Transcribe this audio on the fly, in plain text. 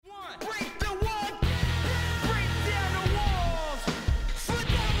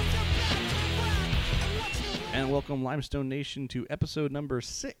welcome Limestone Nation to episode number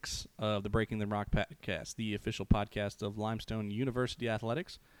 6 of the Breaking the Rock podcast, the official podcast of Limestone University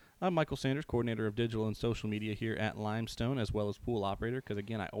Athletics. I'm Michael Sanders, coordinator of digital and social media here at Limestone, as well as pool operator, because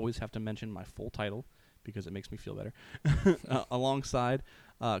again, I always have to mention my full title because it makes me feel better. Alongside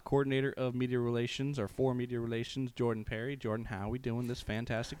coordinator of media relations, or for media relations, Jordan Perry. Jordan, how are we doing this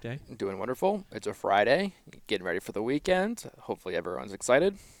fantastic day? Doing wonderful. It's a Friday, getting ready for the weekend. Hopefully everyone's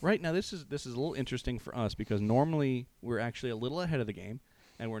excited. Right, now this is a little interesting for us because normally we're actually a little ahead of the game,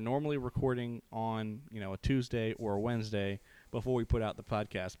 and we're normally recording on a Tuesday or a Wednesday before we put out the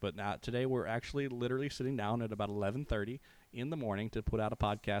podcast. But now today we're actually literally sitting down at about 11:30 in the morning to put out a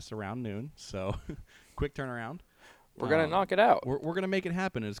podcast around noon. So quick turnaround. We're going to knock it out. We're going to make it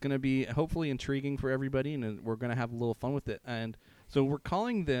happen. It's going to be hopefully intriguing for everybody, and we're going to have a little fun with it. And so we're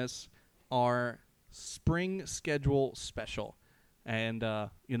calling this our spring schedule special. And,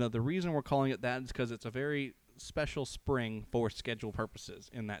 the reason we're calling it that is because it's a very special spring for schedule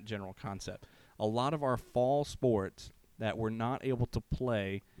purposes in that general concept. A lot of our fall sports that we're not able to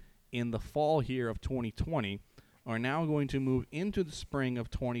play in the fall here of 2020 are now going to move into the spring of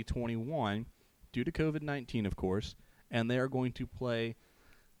 2021 due to COVID-19, of course, and they are going to play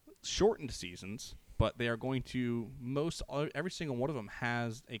shortened seasons, but they are going to every single one of them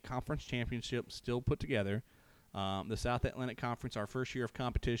has a conference championship still put together. The South Atlantic Conference, our first year of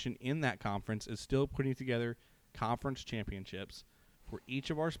competition in that conference, is still putting together conference championships for each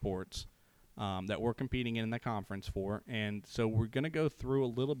of our sports that we're competing in that conference for. And so we're going to go through a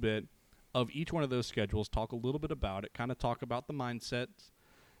little bit of each one of those schedules, talk a little bit about it, kind of talk about the mindsets,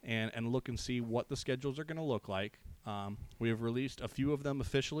 and look and see what the schedules are going to look like. We have released a few of them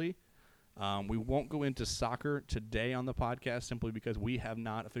officially. We won't go into soccer today on the podcast simply because we have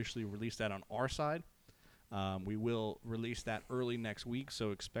not officially released that on our side. We will release that early next week,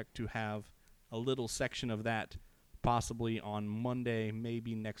 so expect to have a little section of that possibly on Monday,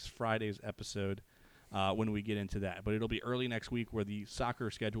 maybe next Friday's episode when we get into that. But it'll be early next week where the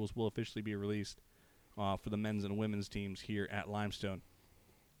soccer schedules will officially be released for the men's and women's teams here at Limestone.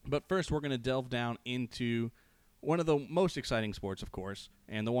 But first, we're going to delve down into one of the most exciting sports, of course,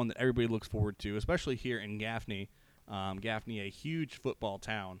 and the one that everybody looks forward to, especially here in Gaffney. Gaffney, a huge football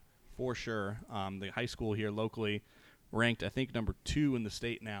town for sure. The high school here locally ranked, I think, number 2 in the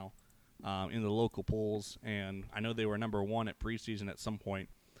state now in the local polls, and I know they were number 1 at preseason at some point.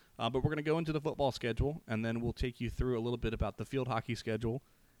 But we're going to go into the football schedule, and then we'll take you through a little bit about the field hockey schedule,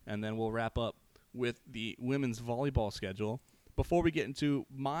 and then we'll wrap up with the women's volleyball schedule. Before we get into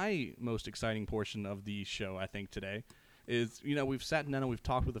my most exciting portion of the show, I think today, is, we've sat down and we've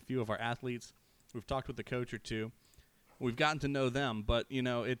talked with a few of our athletes. We've talked with a coach or two. We've gotten to know them, but,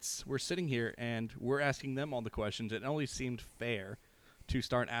 we're sitting here and we're asking them all the questions. It only seemed fair to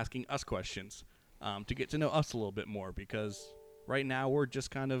start asking us questions to get to know us a little bit more, because right now we're just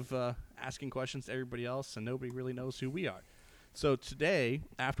kind of asking questions to everybody else and nobody really knows who we are. So today,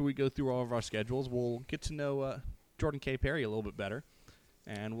 after we go through all of our schedules, we'll get to know Jordan K. Perry a little bit better,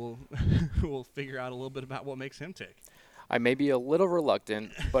 and we'll we'll figure out a little bit about what makes him tick. I may be a little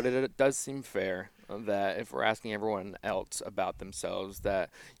reluctant, but it does seem fair that if we're asking everyone else about themselves,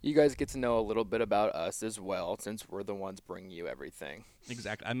 that you guys get to know a little bit about us as well, since we're the ones bringing you everything.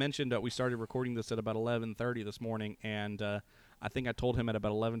 Exactly. I mentioned we started recording this at about 11:30 this morning, and I think I told him at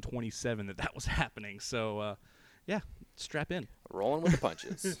about 11:27 that was happening. So, strap in. Rolling with the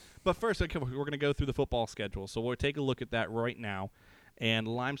punches. But first, we're going to go through the football schedule. So we'll take a look at that right now. And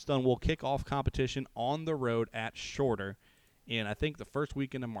Limestone will kick off competition on the road at Shorter in, I think, the first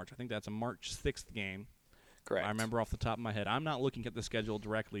weekend of March. I think that's a March 6th game. Correct. I remember off the top of my head. I'm not looking at the schedule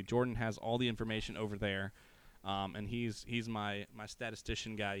directly. Jordan has all the information over there, and he's my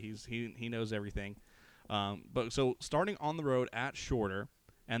statistician guy. He knows everything. But so starting on the road at Shorter,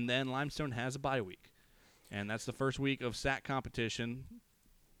 and then Limestone has a bye week. And that's the first week of SAC competition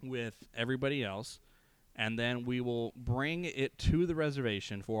with everybody else. And then we will bring it to the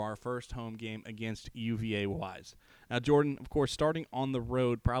reservation for our first home game against UVA Wise. Now, Jordan, of course, starting on the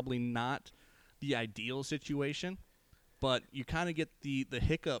road, probably not the ideal situation, but you kind of get the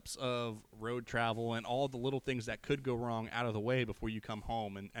hiccups of road travel and all the little things that could go wrong out of the way before you come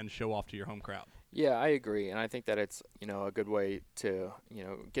home and show off to your home crowd. Yeah, I agree, and I think that it's a good way to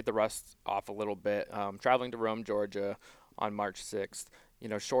get the rust off a little bit. Traveling to Rome, Georgia, on March 6th,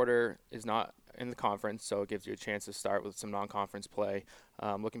 Shorter is not in the conference, so it gives you a chance to start with some non-conference play.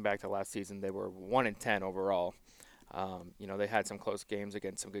 Looking back to last season, they were 1-10 overall. They had some close games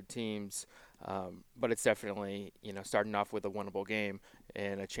against some good teams, but it's definitely, starting off with a winnable game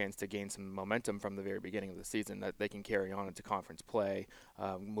and a chance to gain some momentum from the very beginning of the season that they can carry on into conference play,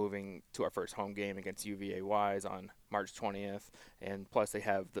 moving to our first home game against UVA Wise on March 20th, and plus they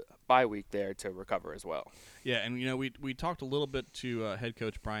have the bye week there to recover as well. Yeah, and we talked a little bit to head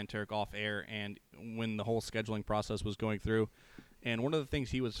coach Brian Turek off air, and when the whole scheduling process was going through, and one of the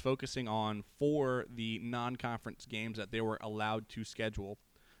things he was focusing on for the non-conference games that they were allowed to schedule.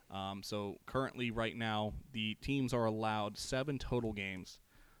 So currently, right now, the teams are allowed 7 total games,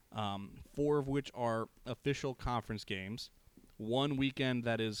 4 of which are official conference games, 1 weekend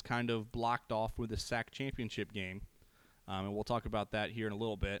that is kind of blocked off with a SAC championship game, and we'll talk about that here in a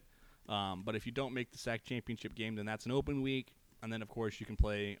little bit. But if you don't make the SAC championship game, then that's an open week, and then, of course, you can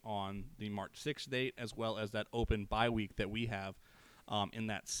play on the March 6th date as well as that open bye week that we have in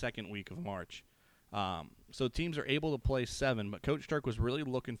that second week of March. So teams are able to play 7, but Coach Turek was really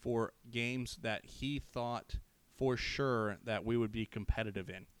looking for games that he thought for sure that we would be competitive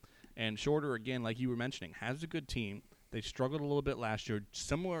in. And Shorter, again, like you were mentioning, has a good team. They struggled a little bit last year,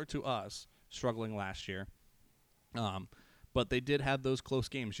 similar to us struggling last year. But they did have those close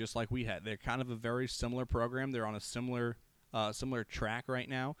games just like we had. They're kind of a very similar program. They're on a similar track right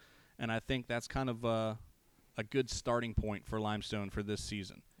now, and I think that's kind of a good starting point for Limestone for this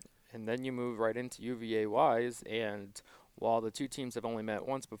season. And then you move right into UVA Wise, and while the two teams have only met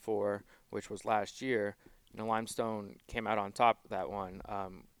once before, which was last year, Limestone came out on top of that one.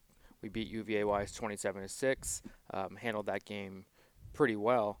 We beat UVA Wise 27-6, handled that game pretty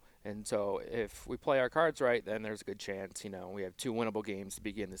well. And so if we play our cards right, then there's a good chance, we have 2 winnable games to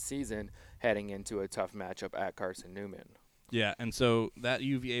begin the season heading into a tough matchup at Carson Newman. Yeah, and so that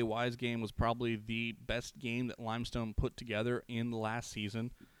UVA Wise game was probably the best game that Limestone put together in the last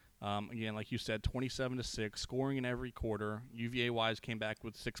season. Again, like you said, 27-6, scoring in every quarter. UVA Wise came back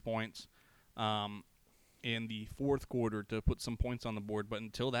with 6 points in the fourth quarter to put some points on the board. But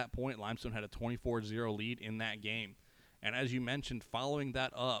until that point, Limestone had a 24-0 lead in that game. And as you mentioned, following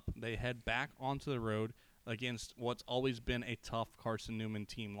that up, they head back onto the road against what's always been a tough Carson Newman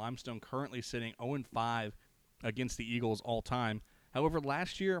team. Limestone currently sitting 0-5 against the Eagles all time. However,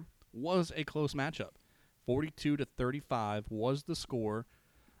 last year was a close matchup. 42-35 was the score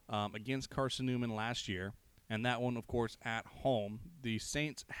against Carson Newman last year, and that one, of course, at home. The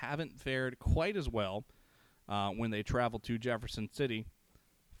Saints haven't fared quite as well when they travel to Jefferson City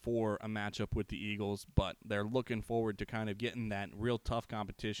for a matchup with the Eagles, but they're looking forward to kind of getting that real tough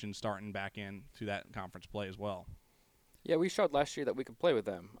competition starting back into that conference play as well. Yeah, we showed last year that we could play with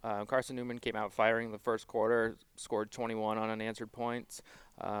them. Carson Newman came out firing in the first quarter, scored 21 on unanswered points.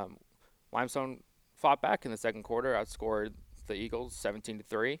 Limestone fought back in the second quarter, outscored the Eagles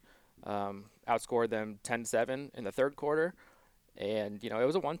 17-3, outscored them 10-7 in the third quarter, and it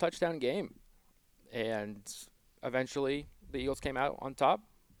was a 1-touchdown game. And eventually the Eagles came out on top,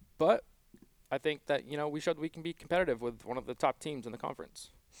 but I think that we showed we can be competitive with one of the top teams in the conference.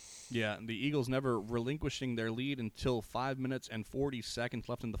 Yeah, the Eagles never relinquishing their lead until 5 minutes and 40 seconds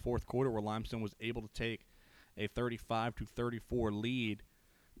left in the fourth quarter, where Limestone was able to take a 35-34 lead.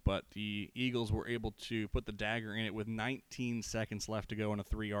 But the Eagles were able to put the dagger in it with 19 seconds left to go in a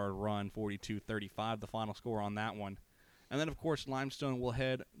 3-yard run, 42-35, the final score on that one. And then, of course, Limestone will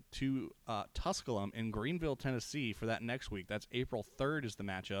head to Tusculum in Greenville, Tennessee for that next week. That's April 3rd is the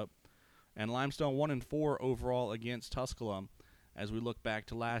matchup. And Limestone 1-4 overall against Tusculum, as we look back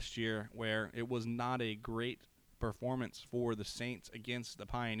to last year, where it was not a great performance for the Saints against the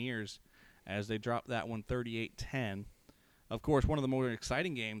Pioneers, as they dropped that one 38-10. Of course, one of the more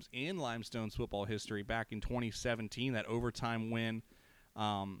exciting games in Limestone's football history back in 2017, that overtime win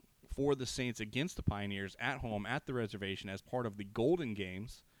for the Saints against the Pioneers at home at the reservation as part of the Golden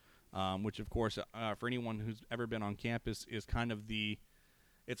Games, which, of course, for anyone who's ever been on campus, is kind of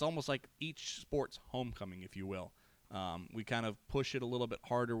it's almost like each sport's homecoming, if you will. We kind of push it a little bit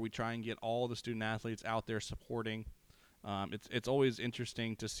harder. We try and get all the student athletes out there supporting. It's always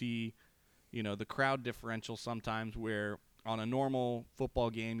interesting to see, the crowd differential sometimes, where on a normal football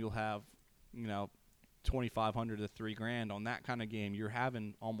game you'll have, $2,500 to $3,000. On that kind of game, you're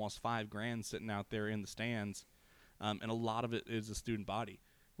having almost $5,000 sitting out there in the stands, and a lot of it is the student body,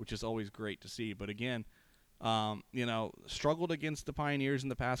 which is always great to see. But again, struggled against the Pioneers in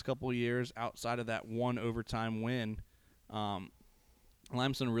the past couple of years. Outside of that one overtime win,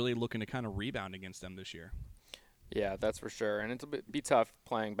 Limestone really looking to kind of rebound against them this year. Yeah, that's for sure. And it'll be tough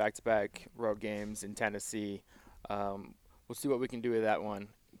playing back-to-back road games in Tennessee. We'll see what we can do with that one.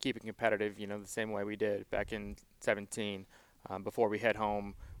 Keep it competitive, the same way we did back in 17 before we head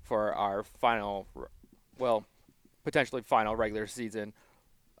home for our final, potentially final regular season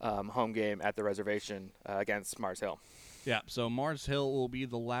home game at the reservation against Mars Hill. Yeah, so Mars Hill will be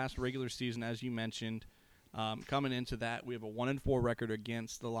the last regular season, as you mentioned. Coming into that, we have a 1-4 record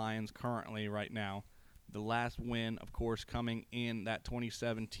against the Lions currently right now. The last win, of course, coming in that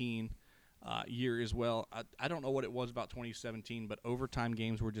 2017 year as well. I don't know what it was about 2017, but overtime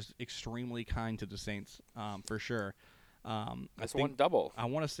games were just extremely kind to the Saints, for sure. That's one double. I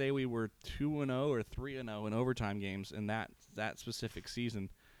want to say we were 2-0 or 3-0 in overtime games in that specific season.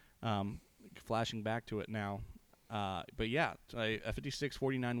 Flashing back to it now. But yeah, a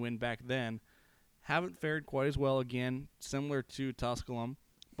 56-49 win back then. Haven't fared quite as well again, similar to Tusculum.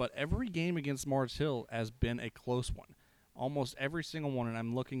 But every game against Mars Hill has been a close one. Almost every single one, and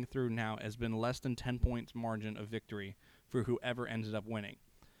I'm looking through now, has been less than 10 points margin of victory for whoever ended up winning.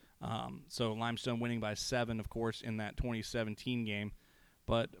 So Limestone winning by 7, of course, in that 2017 game.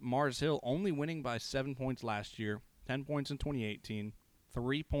 But Mars Hill only winning by 7 points last year, 10 points in 2018,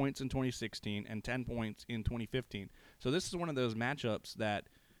 3 points in 2016, and 10 points in 2015. So this is one of those matchups that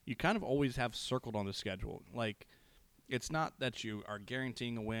you kind of always have circled on the schedule. Like, it's not that you are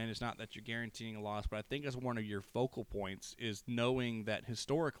guaranteeing a win. It's not that you're guaranteeing a loss. But I think as one of your focal points is knowing that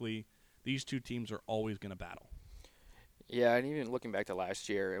historically these two teams are always going to battle. Yeah, and even looking back to last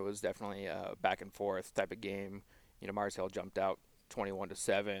year, it was definitely a back and forth type of game. Mars Hill jumped out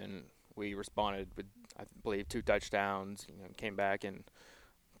 21-7. We responded with, I believe, 2 touchdowns. Came back and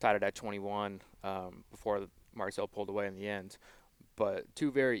tied it at 21 before Mars Hill pulled away in the end. But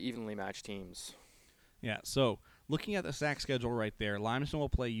 2 very evenly matched teams. Yeah, so looking at the SAC schedule right there, Limestone will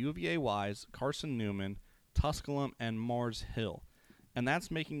play UVA Wise, Carson Newman, Tusculum, and Mars Hill. And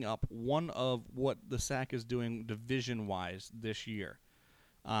that's making up one of what the SAC is doing division-wise this year.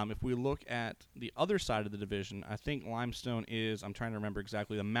 If we look at the other side of the division, I think Limestone is, I'm trying to remember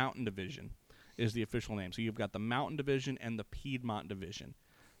exactly, the Mountain Division is the official name. So you've got the Mountain Division and the Piedmont Division.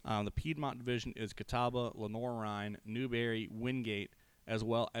 The Piedmont Division is Catawba, Lenoir-Rhyne, Newberry, Wingate, as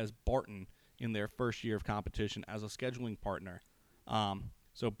well as Barton in their first year of competition as a scheduling partner.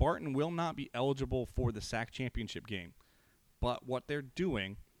 So Barton will not be eligible for the SAC championship game. But what they're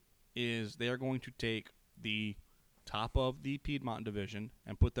doing is they are going to take the top of the Piedmont Division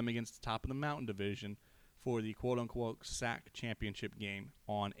and put them against the top of the Mountain Division for the quote-unquote SAC championship game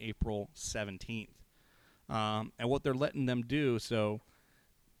on April 17th. And what they're letting them do, so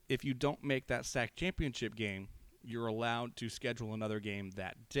if you don't make that SAC championship game, you're allowed to schedule another game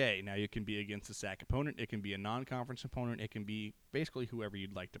that day. Now, it can be against a SAC opponent. It can be a non-conference opponent. It can be basically whoever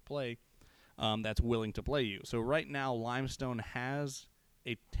you'd like to play. That's willing to play you. So right now, Limestone has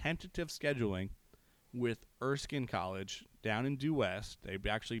a tentative scheduling with Erskine College down in Due West. They'd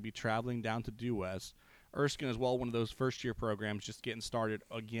actually be traveling down to Due West. Erskine as well, one of those first-year programs just getting started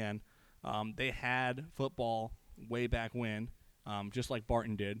again. They had football way back when, just like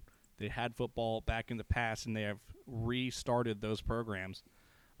Barton did. They had football back in the past, and they have restarted those programs.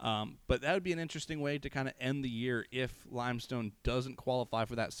 But that would be an interesting way to kind of end the year if Limestone doesn't qualify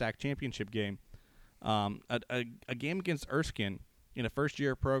for that SAC championship game. A game against Erskine in a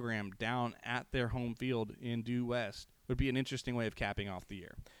first-year program down at their home field in Due West would be an interesting way of capping off the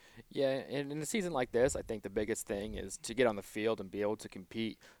year. Yeah, and in a season like this, I think the biggest thing is to get on the field and be able to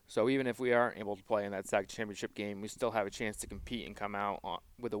compete. So even if we aren't able to play in that SAC championship game, we still have a chance to compete and come out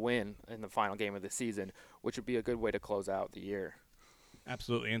with a win in the final game of the season, which would be a good way to close out the year.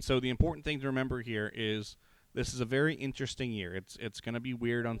 Absolutely. And so the important thing to remember here is this is a very interesting year. It's going to be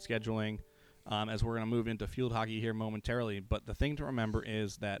weird on scheduling as we're going to move into field hockey here momentarily. But the thing to remember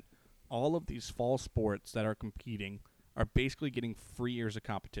is that all of these fall sports that are competing are basically getting 3 years of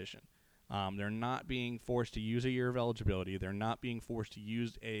competition. They're not being forced to use a year of eligibility. They're not being forced to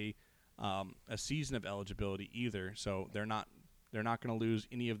use a season of eligibility either. So they're not going to lose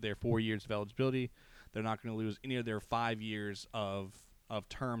any of their 4 years of eligibility. They're not going to lose any of their 5 years of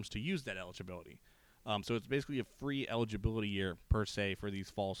terms to use that eligibility. So it's basically a free eligibility year per se for these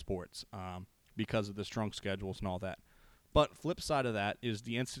fall sports because of the strong schedules and all that. But flip side of that is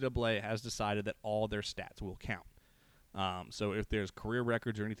the NCAA has decided that all their stats will count. So if there's career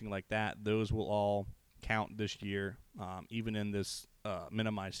records or anything like that, those will all count this year, even in this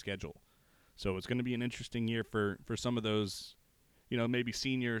minimized schedule. So it's going to be an interesting year for some of those, maybe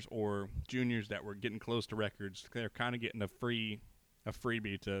seniors or juniors that were getting close to records. They're kind of getting a freebie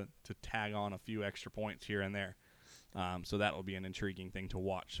to tag on a few extra points here and there. So that will be an intriguing thing to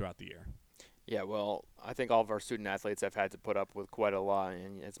watch throughout the year. Yeah, well, I think all of our student athletes have had to put up with quite a lot,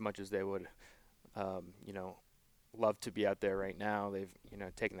 and as much as they would, love to be out there right now, they've,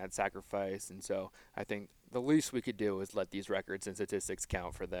 taken that sacrifice, and so I think the least we could do is let these records and statistics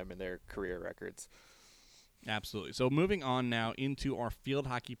count for them in their career records. Absolutely. So moving on now into our field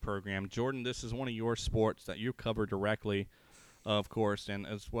hockey program. Jordan, this is one of your sports that you cover directly, of course, and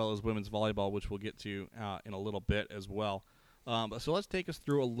as well as women's volleyball, which we'll get to in a little bit as well. So let's take us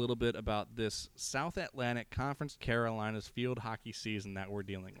through a little bit about this South Atlantic Conference Carolinas field hockey season that we're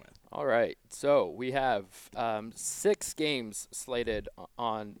dealing with. All right. So we have 6 games slated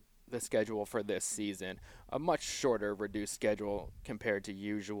on the schedule for this season, a much shorter, reduced schedule compared to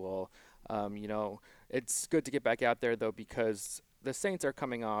usual. It's good to get back out there, though, because the Saints are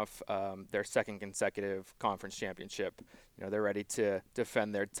coming off their second consecutive conference championship. They're ready to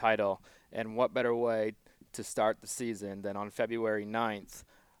defend their title. And what better way to start the season than on February 9th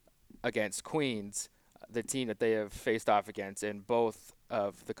against Queens, the team that they have faced off against in both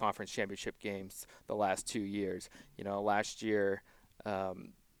of the conference championship games the last 2 years. Last year,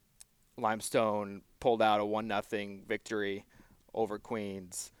 Limestone pulled out a 1-0 victory over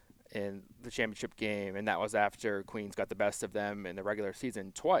Queens in the championship game, and that was after Queens got the best of them in the regular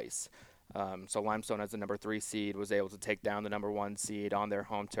season twice. So Limestone, as the number 3 seed, was able to take down the number 1 seed on their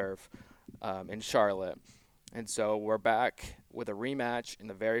home turf in Charlotte. And so we're back with a rematch in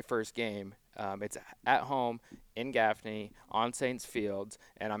the very first game. It's at home in Gaffney on Saints Field,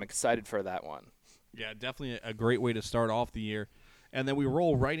 and I'm excited for that one. Yeah, definitely a great way to start off the year. And then we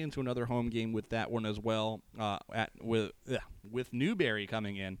roll right into another home game with that one as well, with Newberry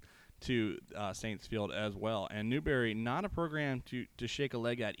coming in to Saints Field as well. And Newberry, not a program to shake a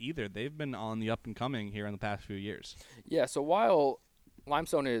leg at either. They've been on the up and coming here in the past few years. Yeah, so while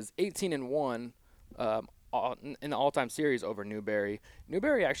Limestone is 18-1 in the all-time series over Newberry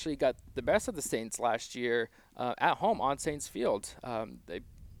actually got the best of the Saints last year at home on Saints Field. They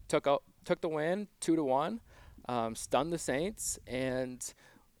took the win 2-1. Stunned the Saints, and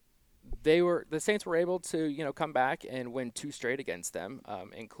the Saints were able to come back and win 2 straight against them,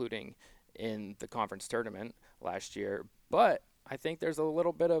 including in the conference tournament last year. But I think there's a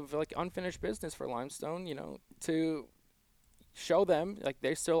little bit of unfinished business for Limestone, to show them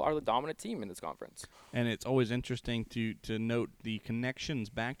they still are the dominant team in this conference. And it's always interesting to note the connections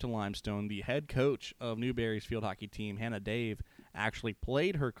back to Limestone. The head coach of Newberry's field hockey team, Hannah Dave, actually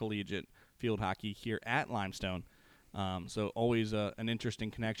played her collegiate field hockey here at Limestone. So always an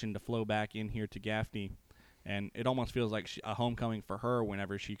interesting connection to flow back in here to Gaffney. And it almost feels like a homecoming for her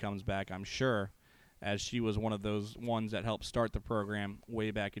whenever she comes back, I'm sure, as she was one of those ones that helped start the program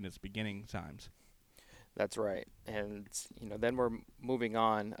way back in its beginning times. That's right. And, then we're moving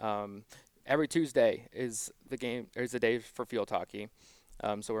on. Every Tuesday is the day for field hockey.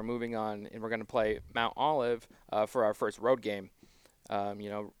 So we're moving on, and we're going to play Mount Olive for our first road game.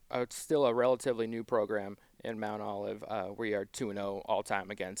 It's still a relatively new program in Mount Olive. We are 2-0 all-time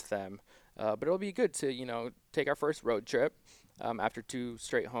against them. But it'll be good to, take our first road trip after 2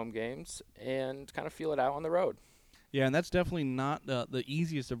 straight home games and kind of feel it out on the road. Yeah, and that's definitely not the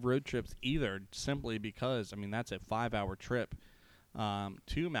easiest of road trips either, simply because, that's a 5-hour trip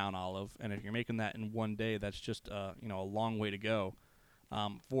to Mount Olive. And if you're making that in one day, that's just, a long way to go.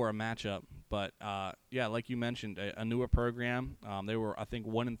 For a matchup. But, like you mentioned, a newer program. They were, I think,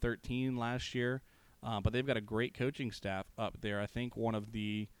 1-13 last year. But they've got a great coaching staff up there. I think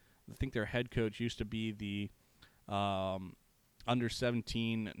their head coach used to be the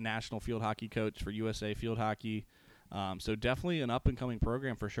under-17 national field hockey coach for USA Field Hockey. So definitely an up-and-coming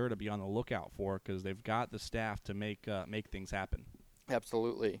program for sure to be on the lookout for, because they've got the staff to make things happen.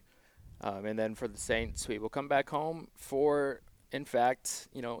 Absolutely. And then for the Saints, we will come back home for... In fact,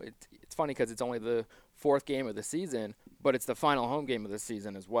 it's funny because it's only the 4th game of the season, but it's the final home game of the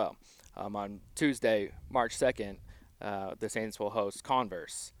season as well. On Tuesday, March 2nd, the Saints will host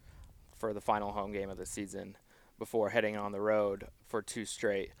Converse for the final home game of the season before heading on the road for 2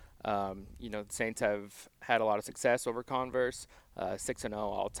 straight. The Saints have had a lot of success over Converse, 6-0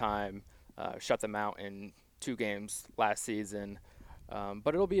 all-time, shut them out in 2 games last season.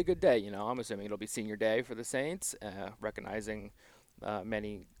 But it'll be a good day, I'm assuming it'll be senior day for the Saints, recognizing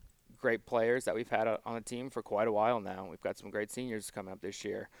many great players that we've had on the team for quite a while now. We've got some great seniors coming up this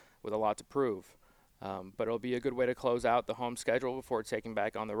year with a lot to prove. But it'll be a good way to close out the home schedule before taking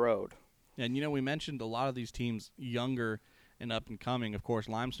back on the road. And, we mentioned a lot of these teams younger and up and coming. Of course,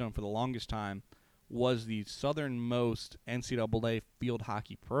 Limestone for the longest time was the southernmost NCAA field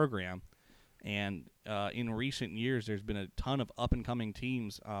hockey program. And in recent years, there's been a ton of up-and-coming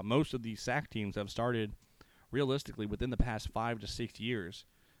teams. Most of these SAC teams have started realistically within the past 5 to 6 years.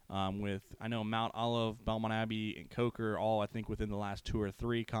 I know Mount Olive, Belmont Abbey, and Coker all, I think, within the last 2 or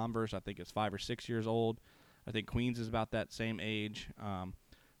 3. Converse, I think, is 5 or 6 years old. I think Queens is about that same age.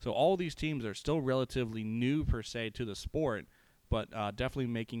 So all these teams are still relatively new, per se, to the sport, but definitely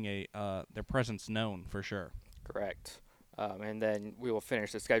making their presence known for sure. Correct. And then we will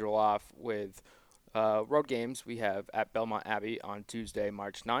finish the schedule off with road games. We have at Belmont Abbey on Tuesday,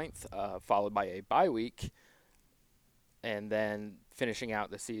 March 9th, followed by a bye week, and then finishing out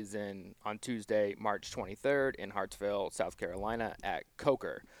the season on Tuesday, March 23rd in Hartsville, South Carolina at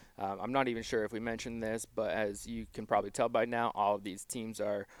Coker. I'm not even sure if we mentioned this, but as you can probably tell by now, all of these teams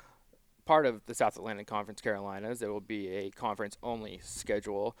are part of the South Atlantic Conference Carolinas. There will be a conference-only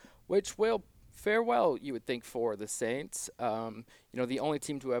schedule, which will fare well, you would think, for the Saints. The only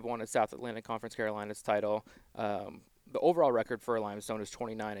team to have won a South Atlantic Conference Carolinas title. The overall record for Limestone is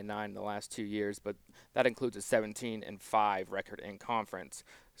 29-9 in the last 2 years, but that includes a 17-5 record in conference.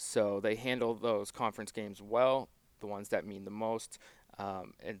 So they handle those conference games well, the ones that mean the most.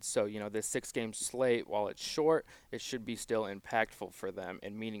 And so, this 6-game slate, while it's short, it should be still impactful for them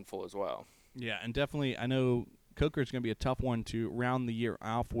and meaningful as well. Yeah, and definitely, I know Coker is going to be a tough one to round the year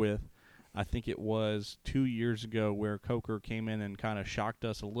off with. I think it was 2 years ago where Coker came in and kind of shocked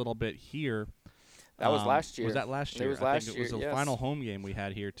us a little bit here. That was last year. Was that last year? It was last year. year. It was the yes. final home game we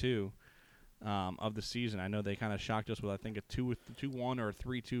had here too, of the season. I know they kind of shocked us with, I think, a 2-1 or a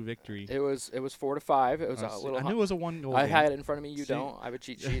 3-2 victory. It was 4-5. It was a little. I knew it was a 1-goal. I game. had it in front of me. You don't. I have a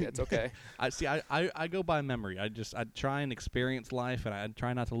cheat sheet. It's okay. I go by memory. I try and experience life, and I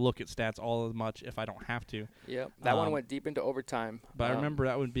try not to look at stats all as much if I don't have to. Yep. That one went deep into overtime. But I remember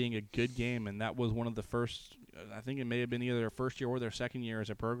that one being a good game, and that was one of the first. I think it may have been either their first year or their second year as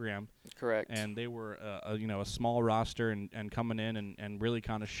a program. Correct. And they were a small roster and coming in and really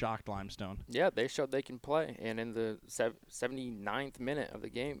kind of shocked Limestone. Yeah, they showed they can play. And in the 79th minute of the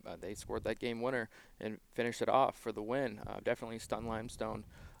game, they scored that game winner and finished it off for the win. Definitely stunned Limestone,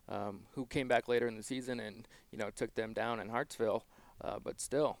 who came back later in the season and took them down in Hartsville. But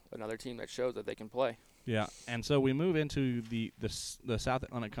still, another team that shows that they can play. Yeah, and so we move into the South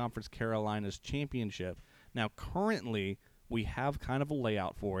Atlantic Conference Carolinas Championship. Now, currently, we have kind of a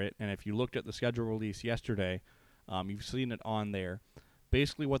layout for it, and if you looked at the schedule release yesterday, you've seen it on there.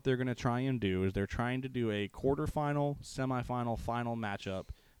 Basically, what they're going to try and do is they're trying to do a quarterfinal, semifinal, final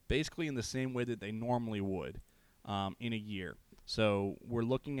matchup, basically in the same way that they normally would in a year. So we're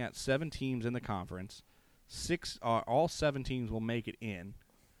looking at 7 teams in the conference. All 7 teams will make it in,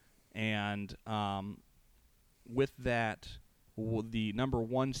 and with that, the number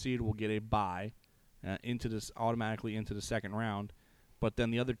 1 seed will get a bye. Automatically into the second round, but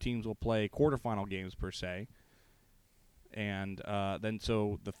then the other teams will play quarterfinal games per se, and then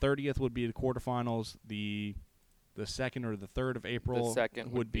so the 30th would be the quarterfinals, the 2nd or the 3rd of April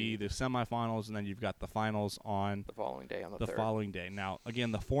would be the semifinals, and then you've got the finals on the following day on the 3rd. Following day. Now,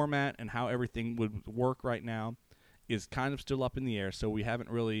 again, the format and how everything would work right now is kind of still up in the air, so we're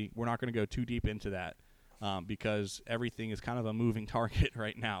not going to go too deep into that because everything is kind of a moving target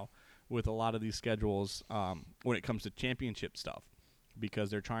right now with a lot of these schedules when it comes to championship stuff, because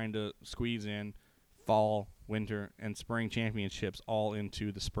they're trying to squeeze in fall, winter, and spring championships all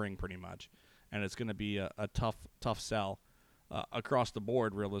into the spring pretty much. And it's going to be a tough sell across the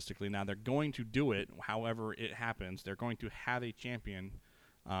board realistically. Now, they're going to do it however it happens. They're going to have a champion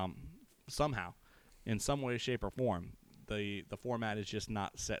somehow, in some way, shape, or form. The format is just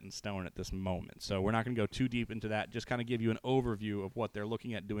not set in stone at this moment. So we're not going to go too deep into that. Just kind of give you an overview of what they're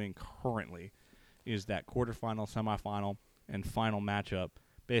looking at doing currently is that quarterfinal, semifinal, and final matchup,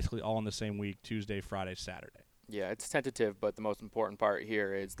 basically all in the same week, Tuesday, Friday, Saturday. Yeah, it's tentative, but the most important part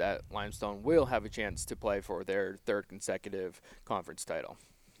here is that Limestone will have a chance to play for their 3rd consecutive conference title.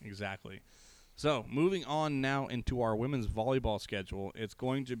 Exactly. So, moving on now into our women's volleyball schedule, it's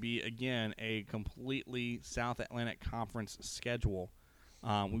going to be, again, a completely South Atlantic Conference schedule.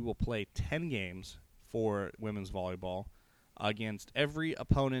 We will play 10 games for women's volleyball against every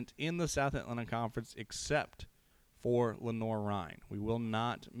opponent in the South Atlantic Conference except for Lenoir-Rhyne. We will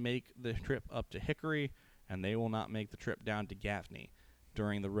not make the trip up to Hickory, and they will not make the trip down to Gaffney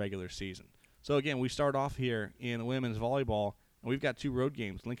during the regular season. So, again, we start off here in women's volleyball. And we've got 2 road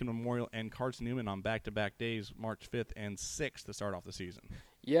games, Lincoln Memorial and Carson-Newman on back-to-back days, March 5th and 6th to start off the season.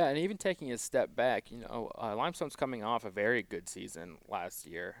 Yeah, and even taking a step back, Limestone's coming off a very good season last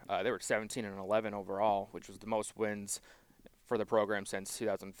year. They were 17-11 overall, which was the most wins for the program since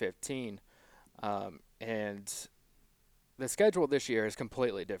 2015. And the schedule this year is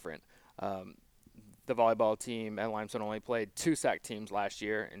completely different. The volleyball team at Limestone only played 2 SAC teams last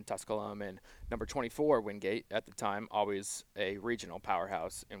year in Tusculum and number 24 Wingate at the time, always a regional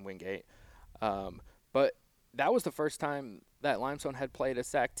powerhouse in Wingate. But that was the first time that Limestone had played a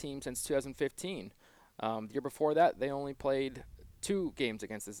SAC team since 2015. The year before that, they only played 2 games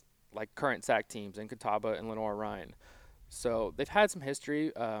against current SAC teams in Catawba and Lenoir-Rhyne. So they've had some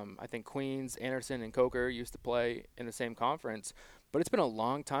history. I think Queens, Anderson, and Coker used to play in the same conference, but it's been a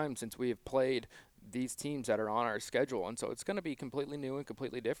long time since we have played these teams that are on our schedule, and so it's going to be completely new and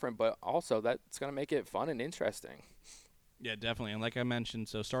completely different, but also that's going to make it fun and interesting. Yeah, definitely. And like I mentioned,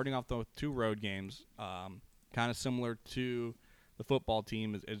 so starting off with 2 road games, kind of similar to the football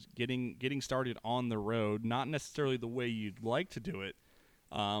team, is getting started on the road, not necessarily the way you'd like to do it.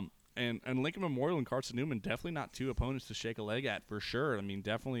 And Lincoln Memorial and Carson Newman, definitely not 2 opponents to shake a leg at for sure. I mean,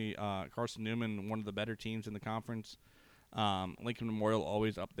 definitely Carson Newman, one of the better teams in the conference. Lincoln Memorial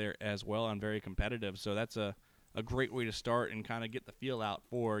always up there as well and very competitive. So that's a great way to start and kind of get the feel out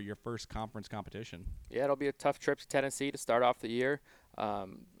for your first conference competition. Yeah, it'll be a tough trip to Tennessee to start off the year. I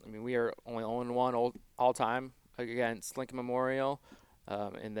mean, we are only 0-1 all time against Lincoln Memorial.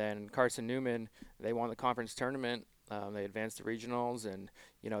 And then Carson Newman, they won the conference tournament. They advanced to regionals, and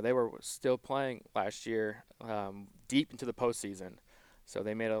they were still playing last year deep into the postseason. So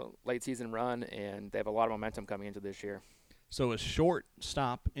they made a late season run, and they have a lot of momentum coming into this year. So a short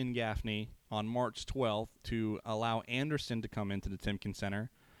stop in Gaffney on March 12th to allow Anderson to come into the Timken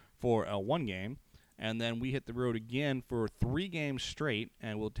Center for a 1 game. And then we hit the road again for 3 games straight,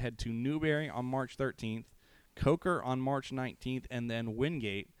 and we'll head to Newberry on March 13th, Coker on March 19th, and then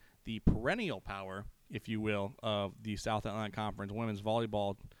Wingate, the perennial power, if you will, of the South Atlantic Conference women's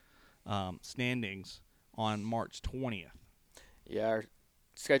volleyball standings on March 20th. Yeah, our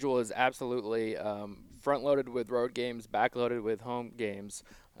schedule is absolutely front-loaded with road games, back-loaded with home games.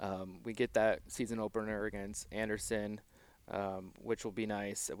 We get that season opener against Anderson, which will be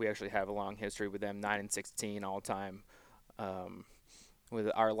nice. We actually have a long history with them, 9-16 all-time, with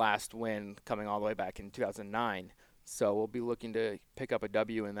our last win coming all the way back in 2009. So we'll be looking to pick up a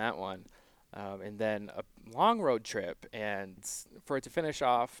W in that one. And then a long road trip, and for it to finish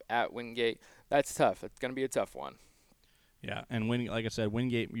off at Wingate, that's tough. It's going to be a tough one. Yeah, and like I said,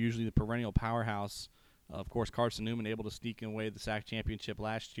 Wingate, usually the perennial powerhouse. Of course, Carson Newman able to sneak away the SAC championship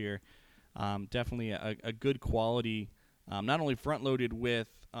last year. Definitely a good quality, not only front-loaded with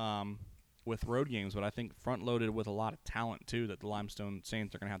road games, but I think front-loaded with a lot of talent, too, that the Limestone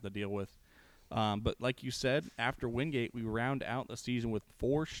Saints are going to have to deal with. But like you said, after Wingate, we round out the season with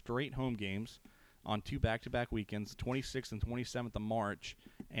 4 straight home games on 2 back-to-back weekends, the 26th and 27th of March,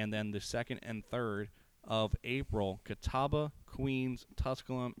 and then the 2nd and 3rd of April. Catawba, Queens,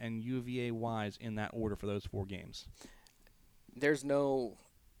 Tusculum, and UVA Wise in that order for those 4 games. There's no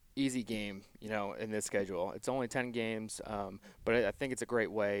easy game, in this schedule. It's only 10 games, but I think it's a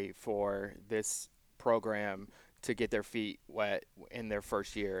great way for this program to get their feet wet in their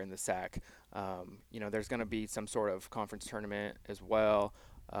first year in the SAC. There's going to be some sort of conference tournament as well.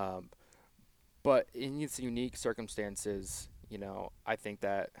 But in its unique circumstances, I think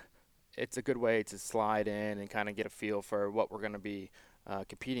that it's a good way to slide in and kind of get a feel for what we're going to be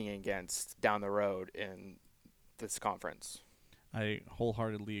competing against down the road in this conference. I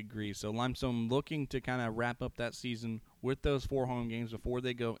wholeheartedly agree. So Limestone looking to kind of wrap up that season with those 4 home games before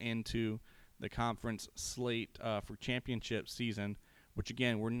they go into the conference slate for championship season, which,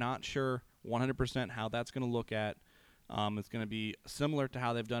 again, we're not sure 100% how that's going to look at. It's going to be similar to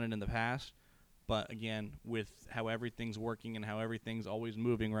how they've done it in the past. But, again, with how everything's working and how everything's always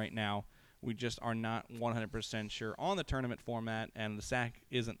moving right now, we just are not 100% sure on the tournament format, and the SAC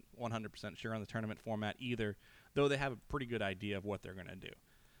isn't 100% sure on the tournament format either, though they have a pretty good idea of what they're going to do.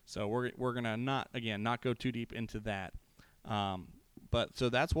 So we're going to not go too deep into that. But so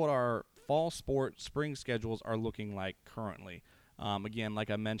that's what our fall sport spring schedules are looking like currently. Again, like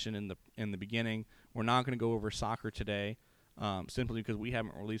I mentioned in the beginning, we're not going to go over soccer today. Simply because we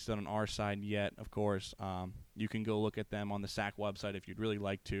haven't released it on our side yet, of course. You can go look at them on the SAC website if you'd really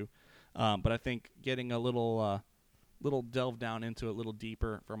like to. But I think getting a little delve down into it a little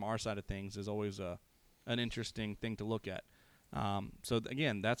deeper from our side of things is always an interesting thing to look at. So,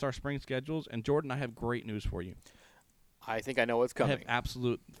 again, that's our spring schedules. And, Jordan, I have great news for you. I think I know what's coming. I have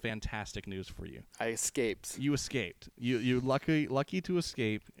absolute fantastic news for you. I escaped. You escaped. You lucky to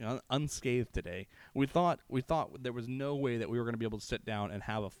escape unscathed today. We thought there was no way that we were going to be able to sit down and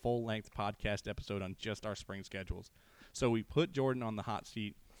have a full-length podcast episode on just our spring schedules. So we put Jordan on the hot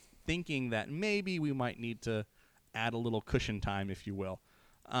seat, thinking that maybe we might need to add a little cushion time, if you will.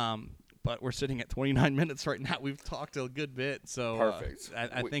 But we're sitting at 29 minutes right now. We've talked a good bit, so perfect.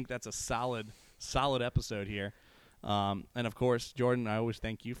 I think that's a solid episode here. And of course, Jordan, I always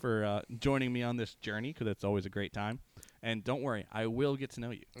thank you for joining me on this journey because it's always a great time. And don't worry, I will get to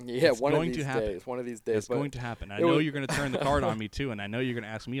know you. Yeah, it's one going of these to happen. days. One of these days. It's going to happen. I know you're going to turn the card on me too, and I know you're going to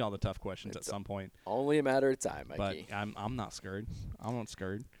ask me all the tough questions at some point. Only a matter of time, Mikey. But I'm not scared. I'm not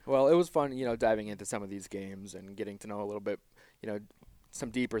scared. Well, it was fun, diving into some of these games and getting to know a little bit, some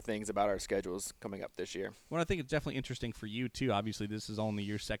deeper things about our schedules coming up this year. Well, I think it's definitely interesting for you too. Obviously, this is only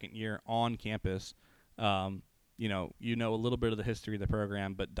your second year on campus. You know a little bit of the history of the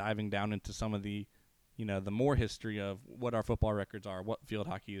program, but diving down into some of the the more history of what our football records are, what field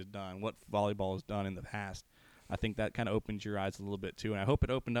hockey has done, what volleyball has done in the past. I think that kind of opens your eyes a little bit too, and I hope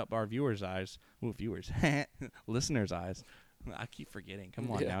it opened up our viewers' eyes. Ooh, viewers, listeners' eyes. I keep forgetting.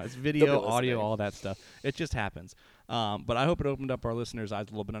 Come on now. It's video, audio, all that stuff. It just happens. But I hope it opened up our listeners' eyes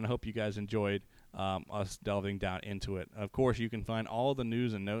a little bit, and I hope you guys enjoyed us delving down into it. Of course, you can find all the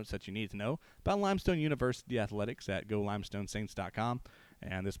news and notes that you need to know about Limestone University Athletics at GoLimestoneSaints.com.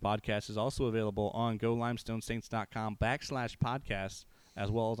 And this podcast is also available on GoLimestoneSaints.com /podcasts,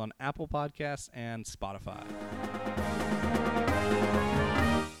 as well as on Apple Podcasts and Spotify.